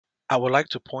I would like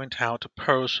to point out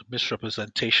Pearl's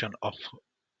misrepresentation of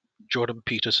Jordan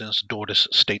Peterson's daughter's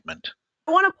statement.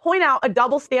 I want to point out a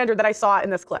double standard that I saw in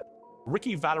this clip.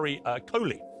 Ricky Valerie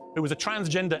Coley, who was a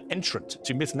transgender entrant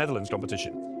to Miss Netherlands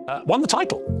competition, won the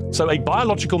title. So a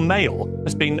biological male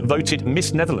has been voted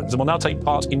Miss Netherlands and will now take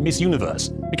part in Miss Universe.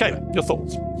 Mikhaila, your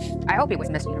thoughts? I hope he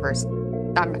wins Miss Universe.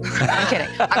 I'm kidding.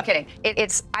 I'm kidding.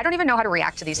 I don't even know how to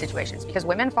react to these situations because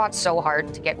women fought so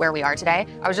hard to get where we are today.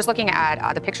 I was just looking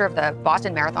at the picture of the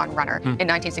Boston Marathon runner in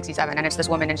 1967, and it's this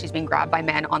woman, and she's being grabbed by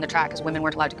men on the track because women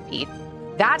weren't allowed to compete.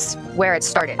 That's where it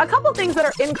started. A couple things that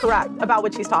are incorrect about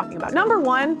what she's talking about. Number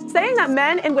one, saying that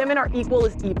men and women are equal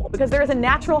is evil because there is a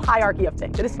natural hierarchy of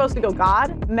things. It is supposed to go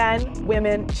God, men,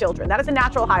 women, children. That is a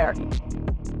natural hierarchy.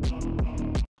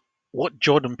 What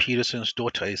Jordan Peterson's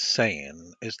daughter is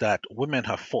saying is that women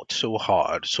have fought so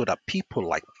hard so that people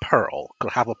like Pearl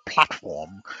could have a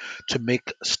platform to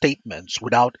make statements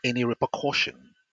without any repercussion.